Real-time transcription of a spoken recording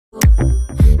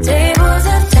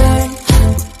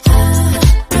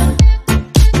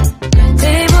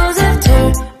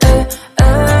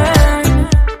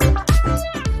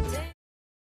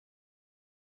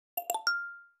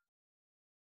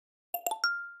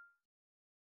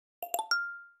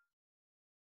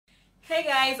Hey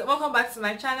guys, welcome back to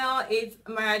my channel. It's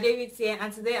Mara David here,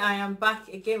 and today I am back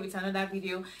again with another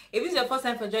video. If this is your first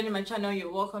time for joining my channel,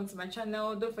 you're welcome to my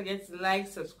channel. Don't forget to like,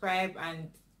 subscribe and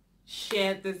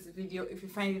share this video if you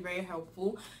find it very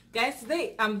helpful. Guys,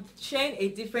 today I'm sharing a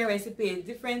different recipe, a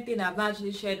different thing I've not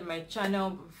actually shared on my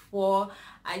channel before.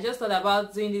 I just thought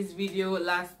about doing this video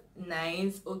last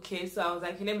night. Okay, so I was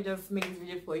like, let me just make this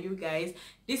video for you guys.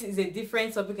 This is a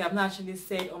different topic I've not actually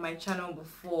said on my channel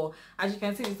before. As you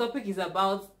can see, the topic is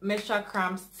about menstrual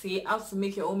cramps tea, how to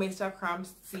make your own menstrual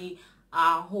cramps tea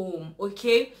at home.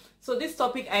 Okay, so this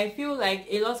topic, I feel like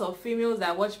a lot of females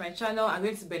that watch my channel are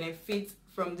going to benefit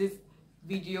from this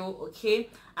video. Okay,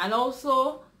 and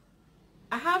also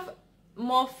I have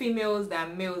more females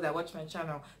than males that watch my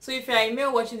channel, so if you're a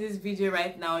male watching this video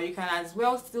right now, you can as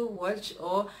well still watch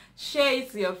or share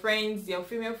it to your friends, your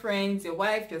female friends, your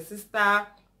wife, your sister,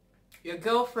 your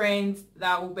girlfriends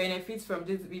that will benefit from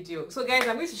this video. So guys,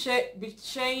 I'm going to be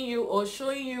sharing you or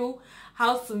showing you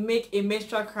how to make a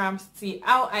menstrual cramps tea,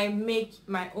 how I make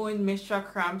my own menstrual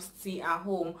cramps tea at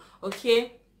home.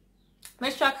 Okay,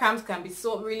 menstrual cramps can be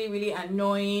so really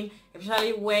annoying,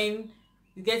 especially when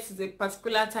you get to the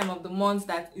particular time of the month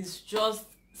that is just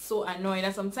so annoying.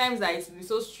 That sometimes that it will be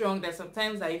so strong that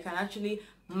sometimes that you can actually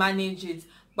manage it,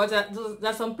 but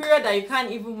there's some period that you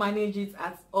can't even manage it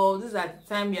at all. This is at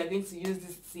the time you are going to use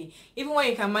this tea. Even when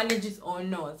you can manage it or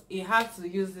not, you have to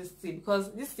use this tea,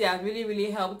 because this tea has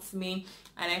really helped me,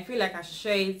 and I feel like I should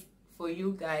share it for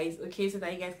you guys, okay, so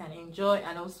that you guys can enjoy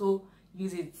and also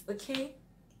use it. Okay,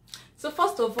 so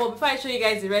first of all, before I show you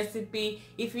guys the recipe,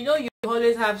 if you know you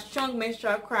always have strong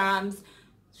menstrual cramps,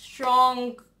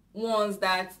 strong ones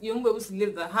that you won't be able to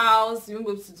leave the house, you won't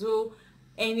be able to do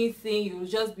anything, you will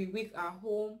just be weak at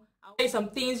home, I'll tell you some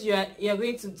things you're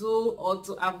going to do or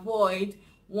to avoid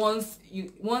once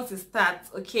it starts.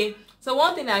 Okay, so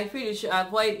one thing I feel you should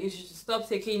avoid is you should stop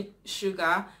taking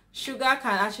sugar. Sugar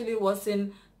can actually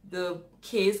worsen the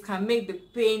case, can make the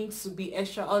pain to be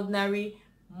extraordinary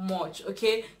much.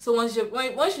 Okay, so once you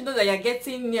know that you're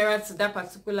getting nearer to that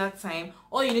particular time,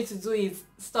 all you need to do is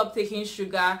stop taking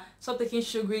sugar, stop taking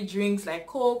sugary drinks like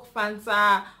Coke,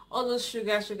 Fanta, all those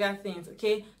sugar things.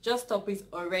 Okay, just stop it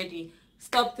already.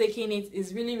 Stop taking it.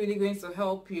 Is really going to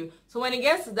help you. So when it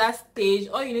gets to that stage,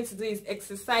 all you need to do is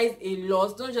exercise a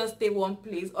lot. Don't just stay one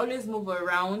place, always move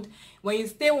around. When you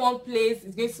stay one place,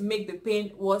 it's going to make the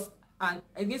pain worse, and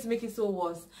it's going to make it so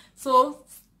worse. So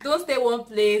don't stay one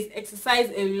place,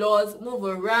 exercise a lot, move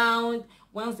around.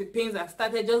 Once the pains are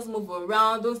started, just move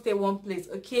around, don't stay one place.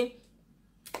 Okay,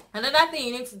 another thing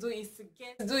you need to do is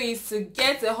to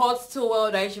get a hot towel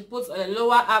that you should put on your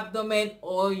lower abdomen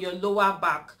or your lower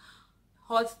back.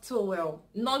 Hot towel,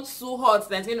 not too hot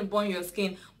that's going to burn your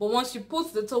skin, but once you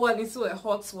put the towel into a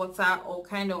hot water or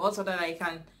kind of hot water that you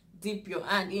can dip your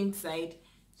hand inside,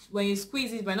 when you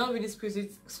squeeze it, but not really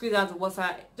squeeze out the water,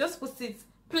 just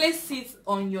place it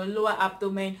on your lower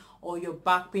abdomen or your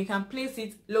back pain. You can place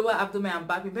it lower abdomen and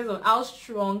back pain, depends on how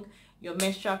strong your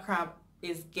menstrual cramp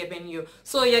is giving you.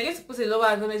 So you're going to put it lower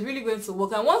abdomen, it's really going to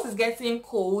work. And once it's getting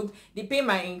cold, the pain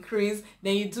might increase,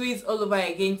 then you do it all over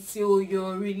again till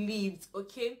you're relieved.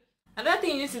 Okay, another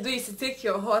thing you need to do is to take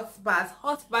your hot bath.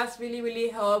 Hot bath really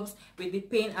helps with the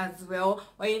pain as well.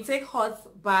 When you take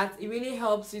hot bath, it really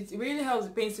helps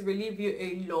the pain to relieve you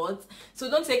a lot. So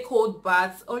don't take cold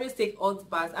baths, always take hot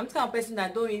baths. I'm the kind of person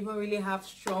that don't even really have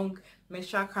strong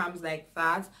menstrual cramps like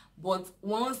that, but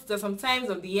there's some times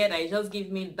of the year that it just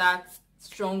gives me that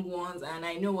strong ones, and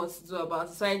I know what to do about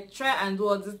it. So I try and do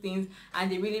all these things,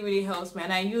 and it really helps me,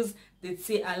 and I use the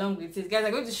tea along with it. Guys,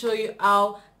 I'm going to show you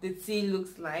how the tea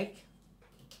looks like.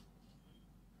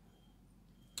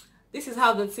 This is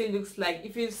how the tea looks like.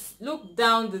 If you look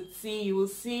down the tea, you will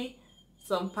see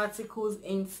some particles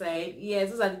inside.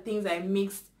 Yes, those are the things I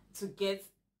mixed to get.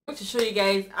 I'm going to show you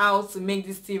guys how to make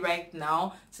this tea right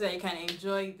now so that you can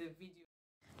enjoy the video.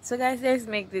 So guys, let's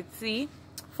make the tea.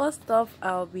 First off,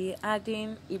 I'll be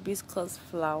adding hibiscus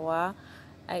flower,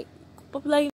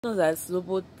 popularly known as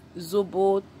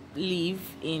zobo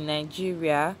leaf in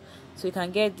Nigeria. So you can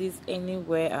get this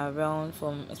anywhere around,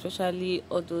 from especially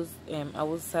all those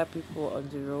Hausa people on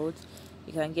the road.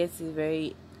 You can get it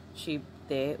very cheap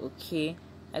there. Okay,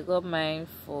 I got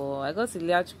a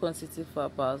large quantity for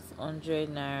about 100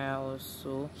 naira or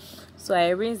so. So I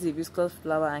arranged the hibiscus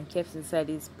flower and kept inside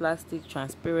this plastic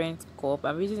transparent cup.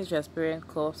 I'm using a transparent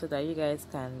cup so that you guys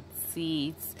can see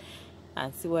it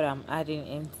and see what I'm adding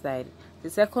inside. The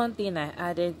second thing I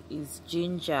added is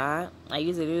ginger. I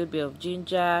use a little bit of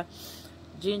ginger.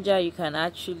 You can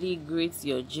actually grate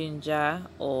your ginger,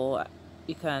 or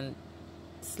you can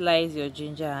slice your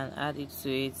ginger and add it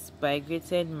to it. But I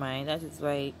grated mine, that is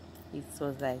why it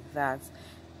was like that.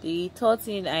 The third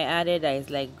thing I added that is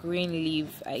like green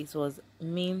leaf, it was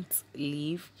mint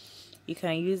leaf. You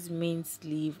can use mint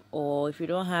leaf, or if you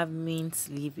don't have mint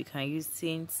leaf, you can use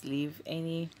saint leaf.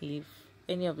 Any leaf,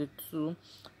 any of the two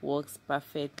works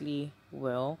perfectly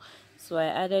well. So I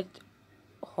added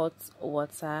hot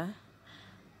water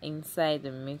inside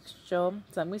the mixture.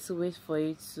 So I'm going to wait for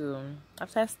it to,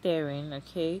 after stirring,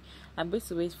 okay, I'm going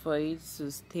to wait for it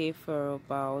to stay for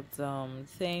about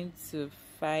 10 to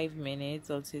 5 minutes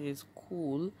until it's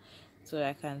cool, so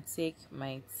I can take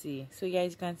my tea. So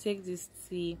guys, you can take this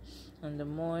tea in the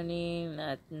morning,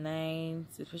 at night,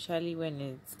 especially when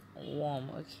it's warm,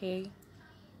 okay.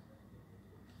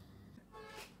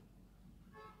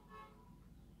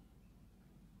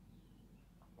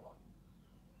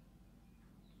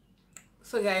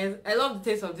 So guys, I love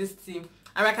the taste of this tea.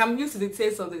 And like, I'm used to the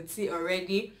taste of the tea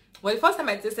already. But the first time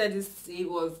I tasted this tea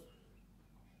was,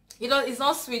 you know, it's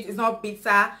not sweet, it's not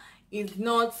bitter, it's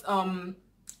not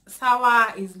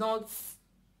sour, it's not,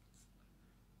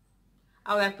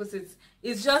 how would I put it?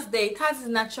 It's just there. It has this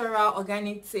natural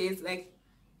organic taste. Like,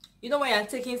 you know, when you're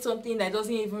taking something that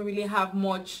doesn't even really have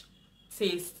much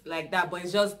taste like that, but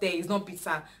it's just there, it's not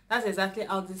bitter. That's exactly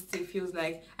how this tea feels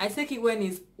like. I take it when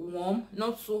it's warm,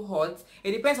 not too hot.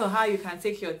 It depends on how you can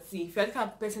take your tea. If you're the kind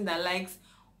of person that likes,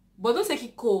 but don't take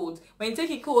it cold. When you take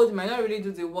it cold, it might not really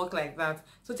do the work like that.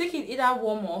 So take it either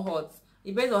warm or hot.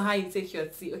 It depends on how you take your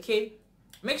tea, okay?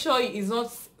 Make sure it's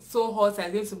not so hot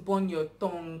that it's going to burn your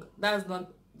tongue. That's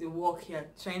not the work you're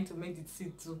trying to make the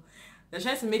tea do. They're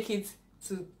trying to make it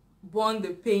to burn the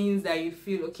pains that you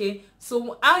feel, okay?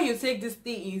 So how you take this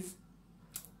tea is,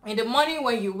 in the morning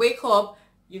when you wake up,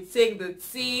 you take the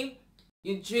tea,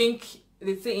 you drink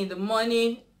the tea in the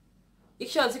morning. In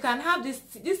short, you can have this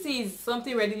tea is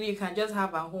something readily you can just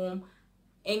have at home,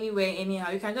 anywhere, anyhow.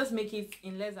 You can just make it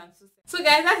in less than 2 seconds. So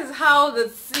guys, that is how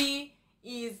the tea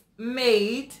is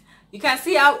made. You can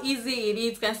see how easy it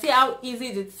is. You can see how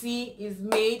easy the tea is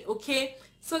made, okay?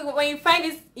 So when you find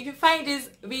this, if you find this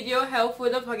video helpful,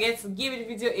 don't forget to give the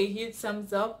video a huge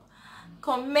thumbs up.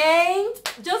 Comment.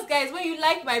 Just guys, when you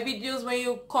like my videos, when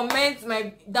you comment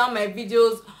down my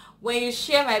videos, when you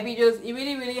share my videos, it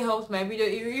really helps my video.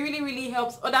 It really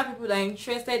helps other people that are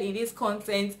interested in this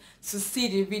content to see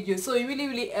the video. So it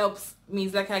really helps me.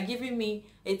 It's like you're giving me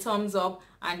a thumbs up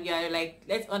and you're like,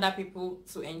 let other people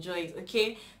to enjoy it,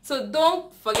 okay? So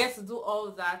don't forget to do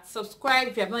all that. Subscribe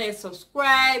if you have not yet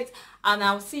subscribed, and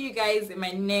I'll see you guys in my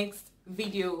next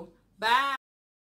video. Bye.